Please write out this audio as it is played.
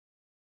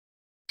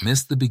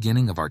Missed the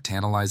beginning of our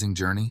tantalizing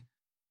journey?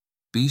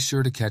 Be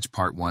sure to catch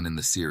part 1 in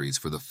the series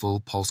for the full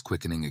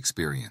pulse-quickening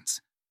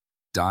experience.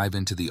 Dive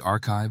into the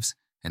archives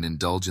and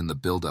indulge in the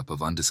buildup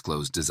of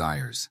undisclosed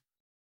desires.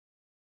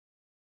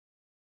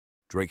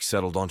 Drake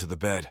settled onto the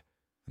bed,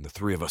 and the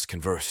three of us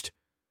conversed.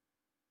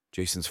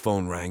 Jason's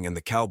phone rang, and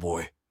the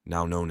cowboy,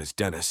 now known as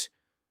Dennis,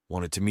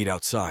 wanted to meet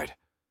outside.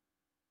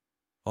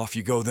 "Off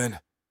you go, then.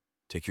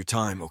 Take your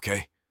time,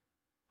 okay?"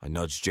 I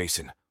nudged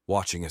Jason,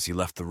 watching as he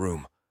left the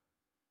room.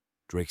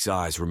 Drake's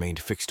eyes remained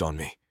fixed on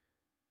me.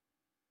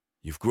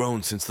 "You've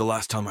grown since the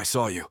last time I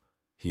saw you,"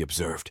 he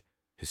observed,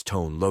 his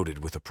tone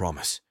loaded with a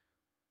promise.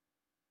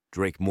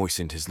 Drake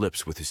moistened his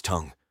lips with his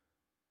tongue.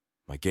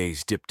 My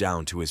gaze dipped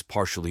down to his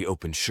partially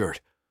open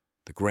shirt,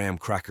 the graham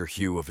cracker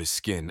hue of his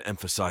skin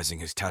emphasizing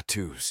his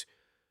tattoos.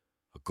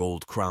 A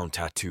gold crown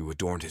tattoo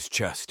adorned his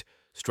chest,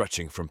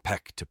 stretching from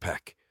pec to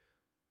pec.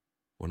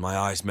 When my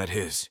eyes met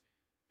his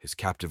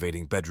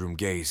captivating bedroom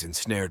gaze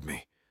ensnared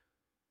me.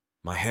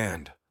 My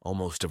hand,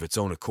 almost of its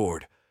own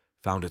accord,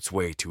 found its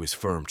way to his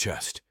firm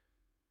chest.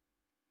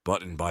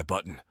 Button by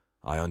button,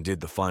 I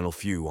undid the final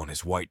few on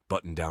his white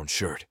button-down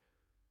shirt.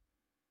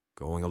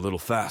 "Going a little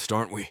fast,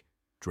 aren't we?"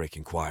 Drake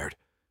inquired,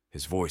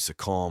 his voice a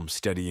calm,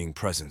 steadying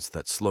presence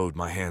that slowed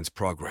my hand's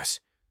progress.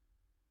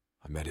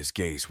 I met his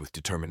gaze with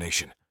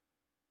determination.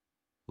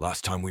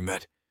 "Last time we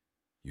met,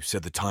 you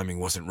said the timing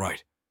wasn't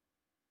right.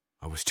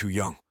 I was too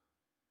young."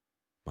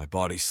 My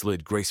body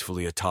slid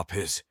gracefully atop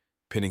his,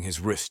 pinning his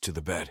wrist to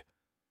the bed.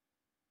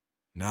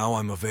 "Now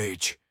I'm of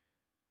age,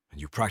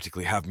 and you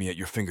practically have me at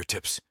your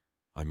fingertips,"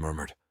 I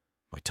murmured,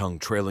 my tongue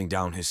trailing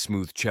down his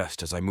smooth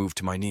chest as I moved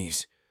to my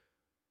knees.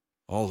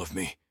 "All of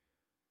me."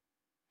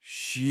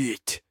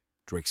 "Shit,"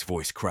 Drake's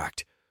voice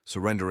cracked,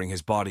 surrendering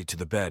his body to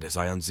the bed as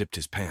I unzipped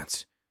his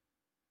pants.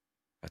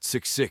 At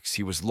 6'6",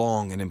 he was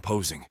long and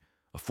imposing,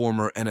 a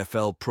former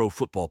NFL pro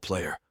football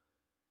player.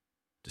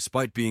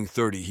 Despite being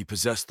 30, he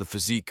possessed the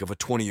physique of a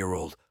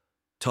 20-year-old,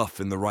 tough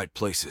in the right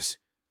places,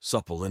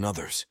 supple in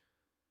others.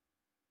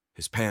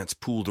 His pants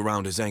pooled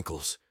around his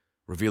ankles,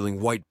 revealing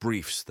white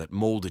briefs that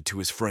molded to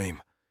his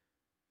frame.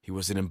 He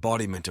was an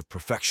embodiment of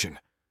perfection,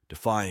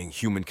 defying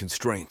human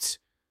constraints.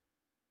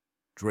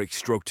 Drake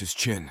stroked his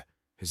chin,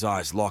 his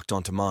eyes locked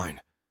onto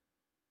mine.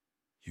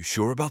 "You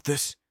sure about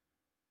this?"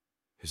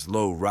 His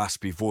low,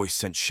 raspy voice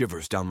sent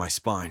shivers down my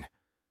spine.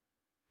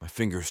 My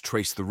fingers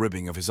traced the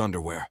ribbing of his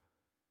underwear.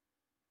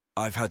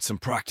 "I've had some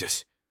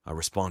practice," I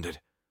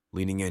responded,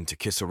 leaning in to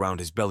kiss around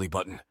his belly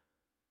button.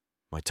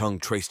 My tongue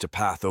traced a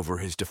path over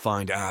his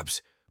defined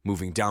abs,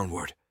 moving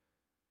downward.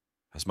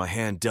 As my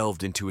hand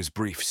delved into his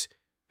briefs,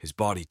 his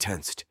body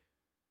tensed.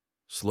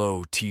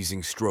 Slow,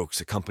 teasing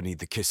strokes accompanied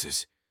the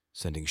kisses,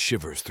 sending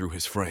shivers through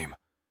his frame.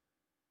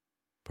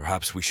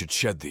 "Perhaps we should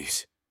shed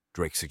these,"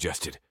 Drake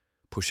suggested,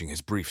 pushing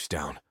his briefs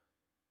down.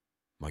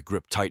 My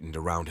grip tightened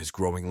around his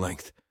growing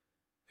length.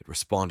 It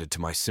responded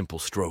to my simple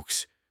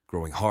strokes,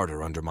 growing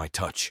harder under my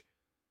touch.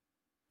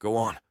 "Go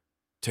on,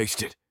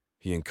 taste it,"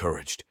 he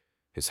encouraged,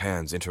 his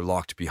hands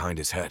interlocked behind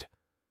his head.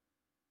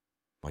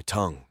 My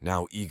tongue,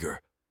 now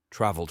eager,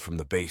 traveled from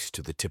the base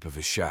to the tip of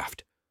his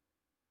shaft.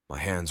 My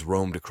hands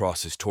roamed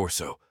across his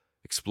torso,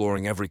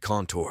 exploring every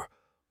contour,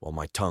 while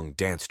my tongue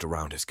danced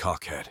around his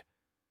cockhead.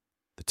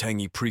 The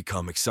tangy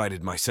pre-cum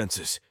excited my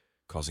senses,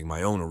 causing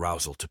my own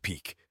arousal to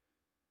peak.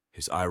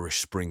 His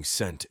Irish Spring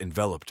scent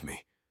enveloped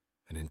me,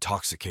 an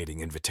intoxicating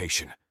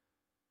invitation.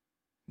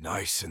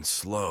 "Nice and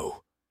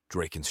slow,"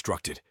 Drake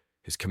instructed,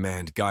 his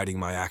command guiding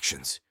my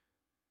actions.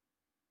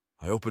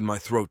 I opened my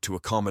throat to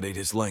accommodate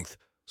his length,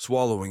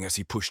 swallowing as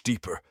he pushed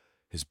deeper,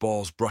 his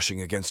balls brushing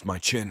against my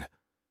chin.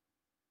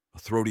 A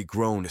throaty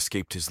groan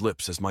escaped his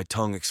lips as my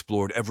tongue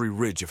explored every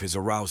ridge of his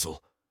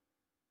arousal.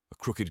 A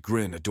crooked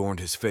grin adorned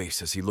his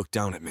face as he looked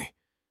down at me.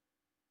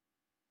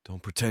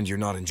 "Don't pretend you're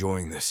not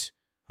enjoying this,"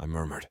 I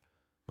murmured,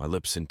 my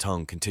lips and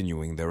tongue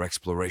continuing their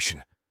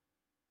exploration.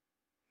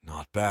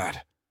 "Not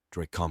bad,"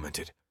 Drake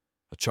commented,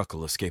 a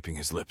chuckle escaping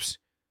his lips.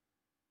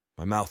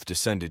 My mouth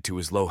descended to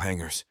his low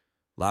hangers,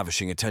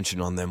 lavishing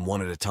attention on them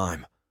one at a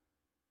time.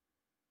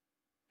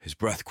 His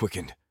breath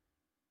quickened.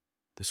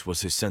 This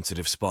was his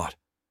sensitive spot.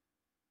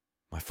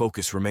 My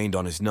focus remained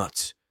on his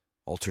nuts,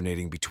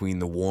 alternating between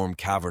the warm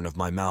cavern of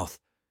my mouth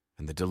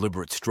and the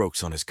deliberate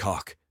strokes on his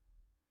cock.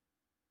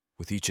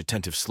 With each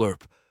attentive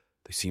slurp,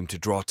 they seemed to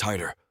draw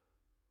tighter.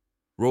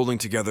 Rolling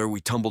together,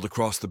 we tumbled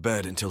across the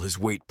bed until his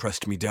weight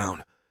pressed me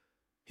down.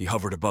 He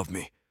hovered above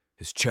me,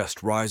 his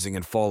chest rising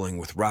and falling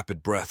with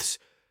rapid breaths,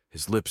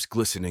 his lips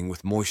glistening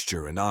with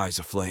moisture and eyes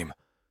aflame.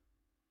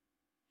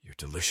 "You're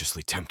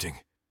deliciously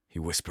tempting," he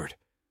whispered,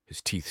 his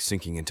teeth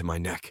sinking into my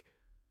neck.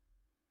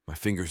 My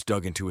fingers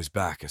dug into his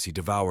back as he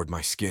devoured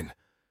my skin,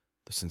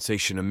 the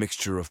sensation a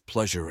mixture of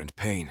pleasure and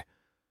pain.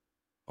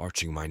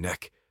 Arching my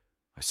neck,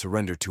 I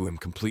surrendered to him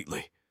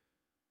completely.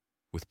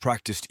 With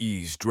practiced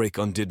ease, Drake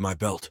undid my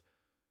belt.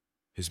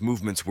 His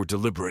movements were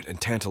deliberate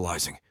and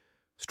tantalizing,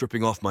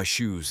 stripping off my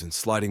shoes and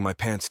sliding my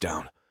pants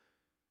down.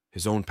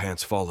 His own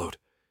pants followed,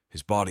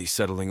 his body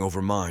settling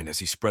over mine as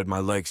he spread my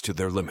legs to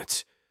their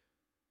limits.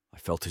 I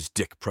felt his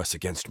dick press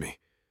against me,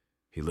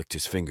 He licked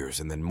his fingers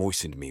and then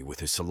moistened me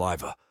with his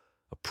saliva,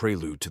 a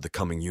prelude to the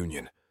coming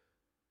union.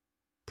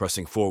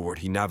 Pressing forward,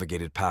 he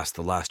navigated past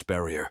the last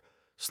barrier,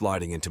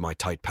 sliding into my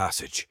tight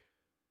passage.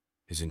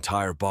 His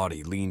entire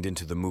body leaned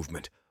into the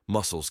movement,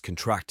 muscles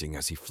contracting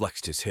as he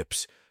flexed his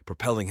hips,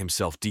 propelling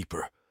himself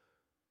deeper.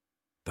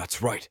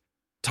 "That's right.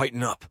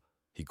 Tighten up,"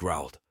 he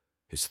growled,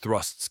 his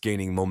thrusts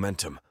gaining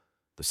momentum,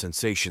 the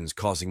sensations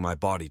causing my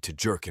body to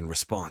jerk in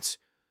response.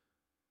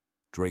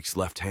 Drake's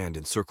left hand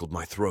encircled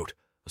my throat,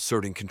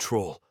 asserting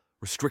control,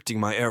 restricting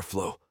my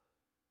airflow.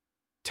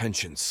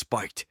 Tension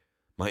spiked,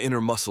 my inner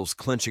muscles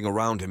clenching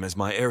around him as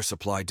my air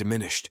supply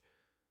diminished.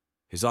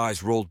 His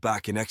eyes rolled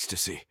back in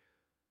ecstasy.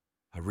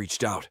 I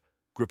reached out,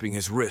 gripping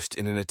his wrist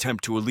in an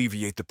attempt to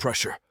alleviate the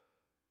pressure.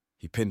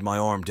 He pinned my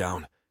arm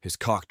down, his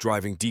cock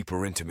driving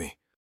deeper into me.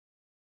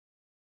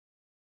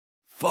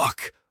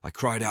 "Fuck!" I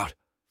cried out.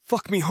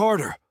 "Fuck me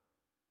harder!"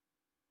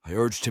 I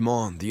urged him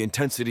on, the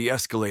intensity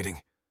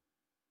escalating.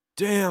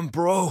 "Damn,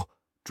 bro,"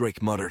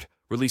 Drake muttered,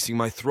 releasing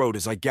my throat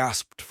as I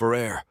gasped for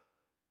air.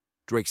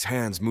 Drake's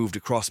hands moved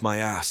across my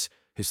ass,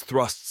 his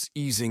thrusts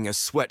easing as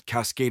sweat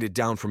cascaded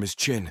down from his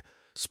chin,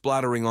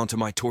 splattering onto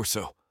my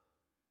torso.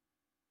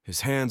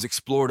 His hands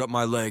explored up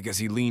my leg as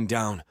he leaned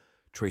down,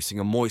 tracing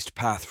a moist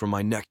path from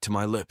my neck to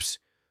my lips.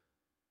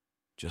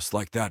 "Just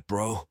like that,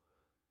 bro.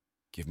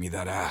 Give me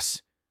that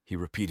ass," he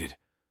repeated,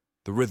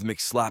 the rhythmic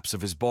slaps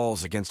of his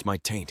balls against my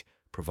taint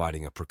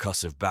providing a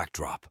percussive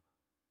backdrop.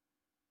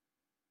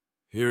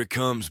 "Here it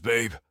comes,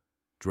 babe,"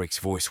 Drake's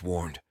voice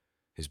warned,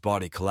 his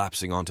body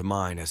collapsing onto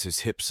mine as his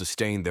hips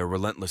sustained their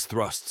relentless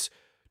thrusts,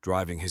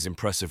 driving his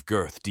impressive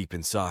girth deep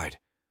inside.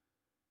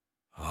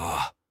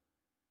 "Ah,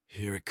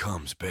 here it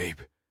comes,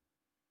 babe.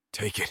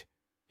 Take it,"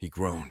 he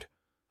groaned,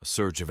 a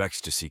surge of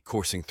ecstasy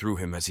coursing through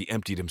him as he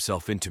emptied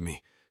himself into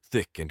me,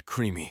 thick and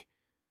creamy.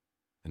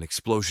 An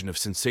explosion of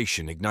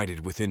sensation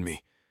ignited within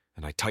me,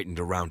 and I tightened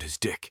around his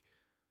dick.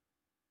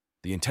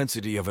 The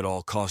intensity of it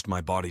all caused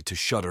my body to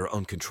shudder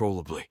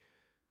uncontrollably,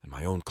 and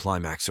my own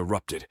climax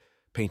erupted,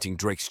 painting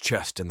Drake's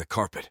chest and the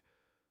carpet.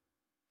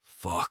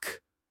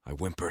 "Fuck," I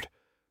whimpered,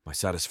 my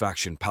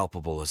satisfaction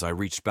palpable as I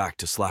reached back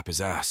to slap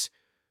his ass.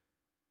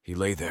 He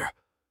lay there,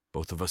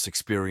 both of us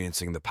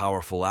experiencing the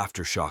powerful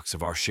aftershocks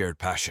of our shared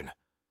passion.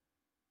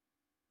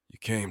 "You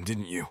came,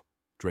 didn't you?"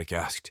 Drake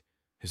asked,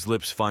 his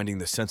lips finding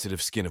the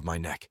sensitive skin of my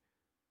neck.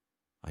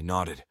 I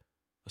nodded,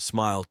 a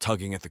smile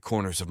tugging at the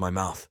corners of my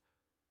mouth.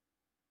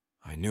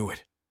 "I knew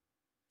it.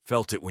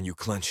 Felt it when you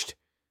clenched.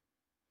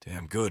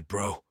 Damn good,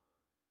 bro."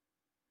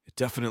 "It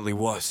definitely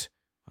was,"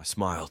 I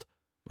smiled,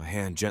 my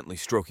hand gently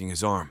stroking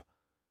his arm.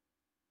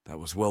 "That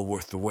was well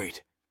worth the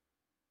wait."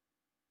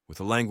 With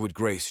a languid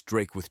grace,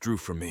 Drake withdrew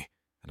from me,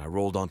 and I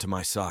rolled onto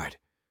my side.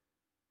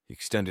 He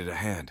extended a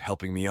hand,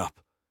 helping me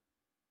up.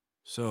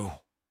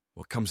 "So,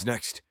 what comes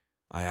next?"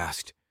 I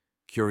asked,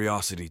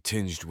 curiosity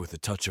tinged with a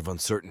touch of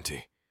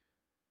uncertainty.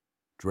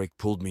 Drake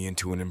pulled me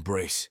into an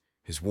embrace,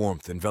 his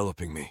warmth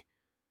enveloping me.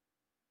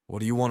 "What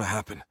do you want to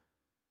happen?"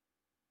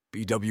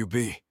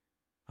 "BWB,"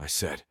 I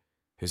said,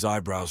 his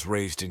eyebrows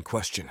raised in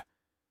question.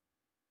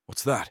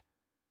 "What's that?"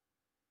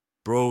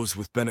 "Bros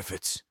with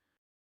benefits."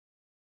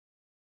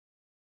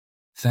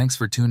 Thanks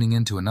for tuning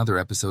in to another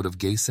episode of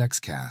Gay Sex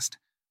Cast.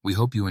 We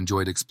hope you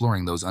enjoyed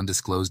exploring those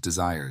undisclosed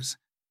desires.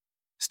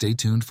 Stay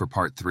tuned for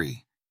part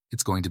 3.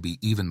 It's going to be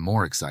even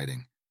more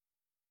exciting.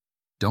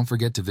 Don't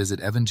forget to visit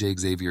Evan J.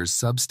 Xavier's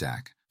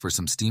Substack for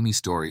some steamy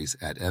stories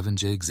at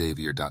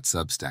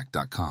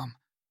evanjxavier.substack.com.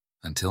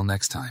 Until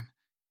next time,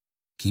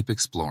 keep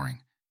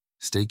exploring,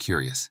 stay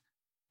curious,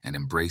 and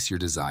embrace your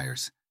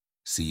desires.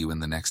 See you in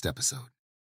the next episode.